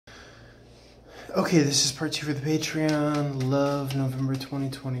Okay, this is part 2 for the Patreon. Love, November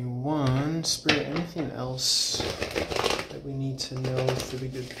 2021. Spirit, anything else that we need to know for the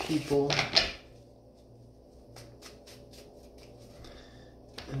good people?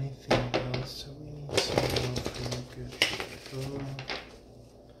 Anything else that we need to know for the good people?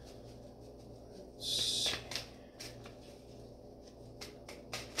 Let's see.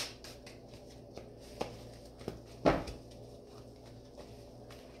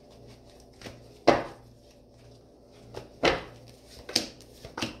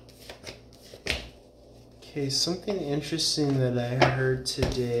 Okay, something interesting that I heard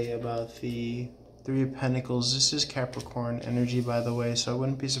today about the Three of Pentacles. This is Capricorn energy, by the way, so I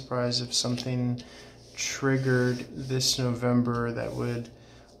wouldn't be surprised if something triggered this November that would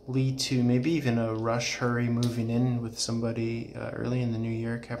lead to maybe even a rush hurry moving in with somebody early in the new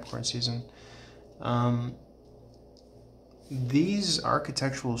year, Capricorn season. These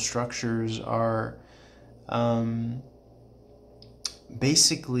architectural structures are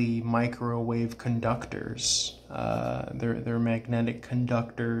basically microwave conductors. They're magnetic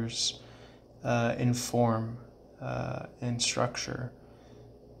conductors in form and structure,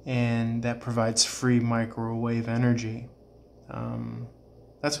 and that provides free microwave energy.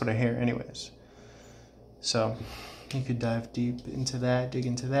 That's what I hear anyways. So you could dive deep into that, dig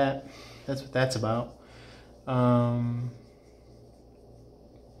into that. That's what that's about.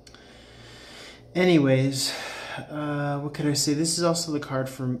 Anyways, what could I say? This is also the card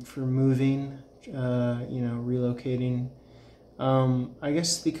for moving, relocating. I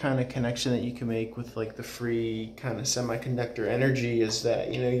guess the kind of connection that you can make with like the free kind of semiconductor energy is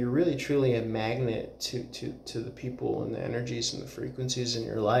that, you're really truly a magnet to the people and the energies and the frequencies in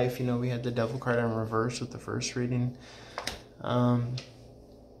your life. We had the Devil card in reverse with the first reading.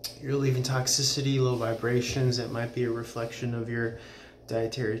 You're leaving toxicity, low vibrations. It might be a reflection of your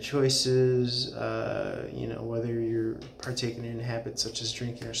dietary choices, whether you're partaking in habits such as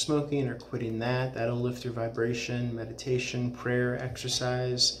drinking or smoking or quitting that'll lift your vibration. Meditation, prayer,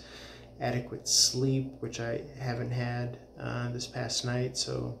 exercise, adequate sleep, which I haven't had this past night,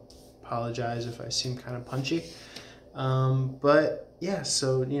 so apologize if I seem kind of punchy. But yeah,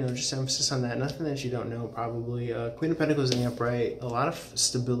 so, just emphasis on that. Nothing that you don't know, probably. Queen of Pentacles in the upright, a lot of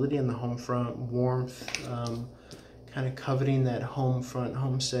stability in the home front, warmth, kind of coveting that home front,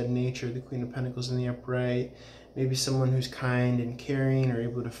 homestead nature. The Queen of Pentacles in the upright. Maybe someone who's kind and caring or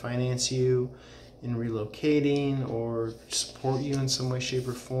able to finance you in relocating or support you in some way, shape,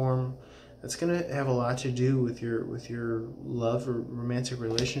 or form. That's going to have a lot to do with your love or romantic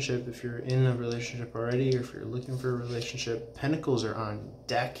relationship. If you're in a relationship already, or if you're looking for a relationship, Pentacles are on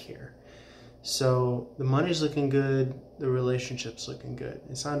deck here. So the money's looking good, the relationship's looking good.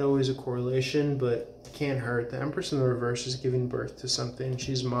 It's not always a correlation, but it can't hurt. The Empress in the reverse is giving birth to something.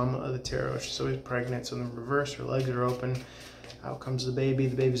 She's Mama of the Tarot. She's always pregnant, so in the reverse, her legs are open. Out comes the baby.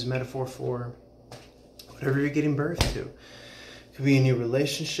 The baby's a metaphor for whatever you're giving birth to. It could be a new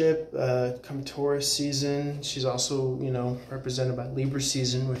relationship, come Taurus season. She's also, represented by Libra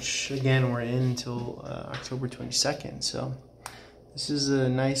season, which, again, we're in until October 22nd, so... This is a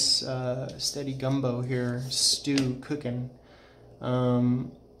nice steady gumbo here, stew cooking,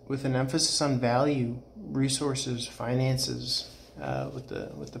 with an emphasis on value, resources, finances, with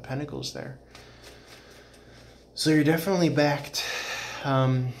the pentacles there. So you're definitely backed.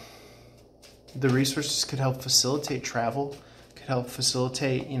 The resources could help facilitate travel, could help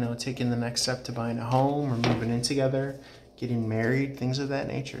facilitate, taking the next step to buying a home or moving in together, getting married, things of that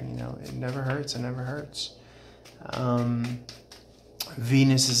nature. It never hurts. It never hurts.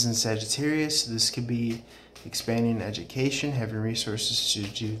 Venus is in Sagittarius, so this could be expanding education, having resources to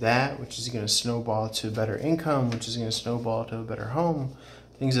do that, which is going to snowball to a better income, which is going to snowball to a better home,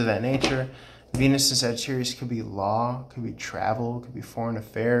 things of that nature. Venus in Sagittarius could be law, could be travel, could be foreign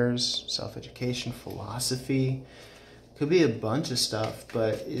affairs, self-education, philosophy. Could be a bunch of stuff,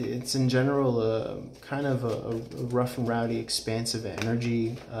 but it's in general kind of a rough and rowdy, expansive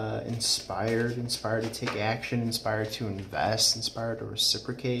energy, inspired to take action, inspired to invest, inspired to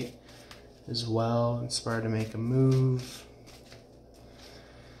reciprocate as well, inspired to make a move.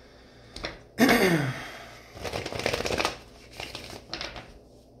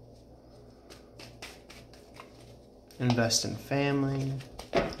 Invest in family,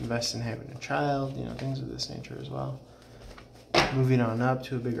 invest in having a child, things of this nature as well. Moving on up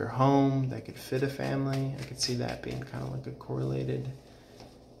to a bigger home that could fit a family. I could see that being kind of like a correlated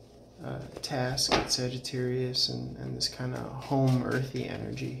task at Sagittarius and this kind of home earthy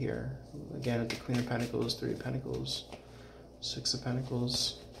energy here. Again, with the Queen of Pentacles, Three of Pentacles, Six of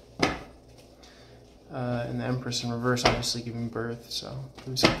Pentacles. And the Empress in reverse, obviously giving birth, so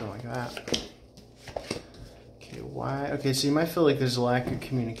maybe something like that. Okay, why? Okay, so you might feel like there's a lack of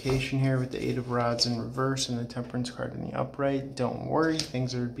communication here with the Eight of Rods in reverse and the Temperance card in the upright. Don't worry,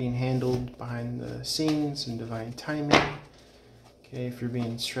 things are being handled behind the scenes in divine timing. Okay, if you're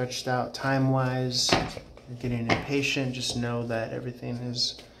being stretched out time-wise, you're getting impatient, just know that everything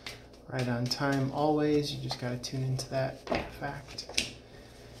is right on time always. You just got to tune into that fact.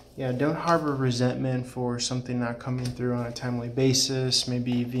 Yeah, don't harbor resentment for something not coming through on a timely basis.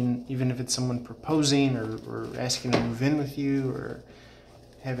 Maybe even if it's someone proposing or asking to move in with you or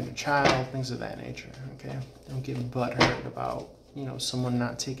having a child, things of that nature, okay? Don't get butthurt about, someone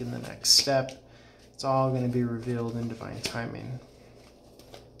not taking the next step. It's all going to be revealed in divine timing.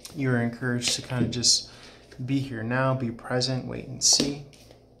 You're encouraged to kind of just be here now, be present, wait and see.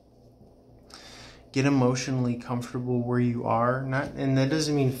 Get emotionally comfortable where you are, and that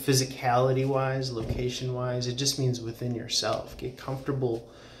doesn't mean physicality-wise, location-wise. It just means within yourself. Get comfortable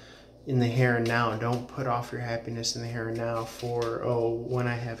in the here and now. Don't put off your happiness in the here and now for, when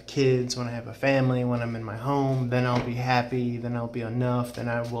I have kids, when I have a family, when I'm in my home, then I'll be happy, then I'll be enough, then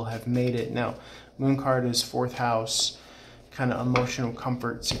I will have made it. No, Moon card is 4th house, kind of emotional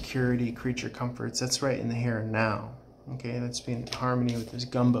comfort, security, creature comforts. That's right in the here and now. Okay, that's being in harmony with this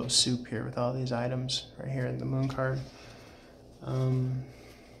gumbo soup here with all these items right here in the Moon card.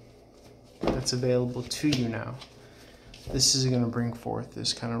 That's available to you now. This is going to bring forth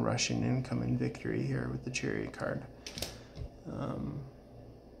this kind of rushing income and victory here with the Chariot card.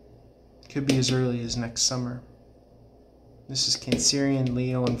 Could be as early as next summer. This is Cancerian,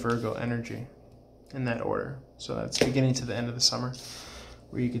 Leo, and Virgo energy in that order. So that's beginning to the end of the summer,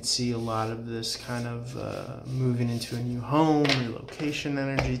 where you could see a lot of this kind of moving into a new home, relocation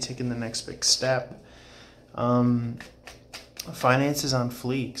energy, taking the next big step. Finances on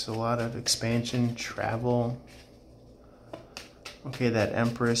fleek, so a lot of expansion, travel. Okay, that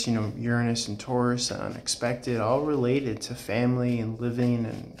Empress, Uranus and Taurus, the unexpected, all related to family and living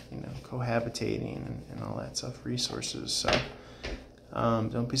and, cohabitating and all that stuff, resources. So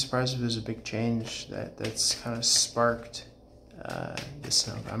don't be surprised if there's a big change that's kind of sparked this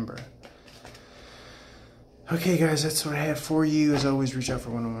November. Okay, guys, that's what I have for you. As always, reach out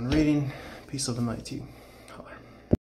for one-on-one reading. Peace, love, and light to you.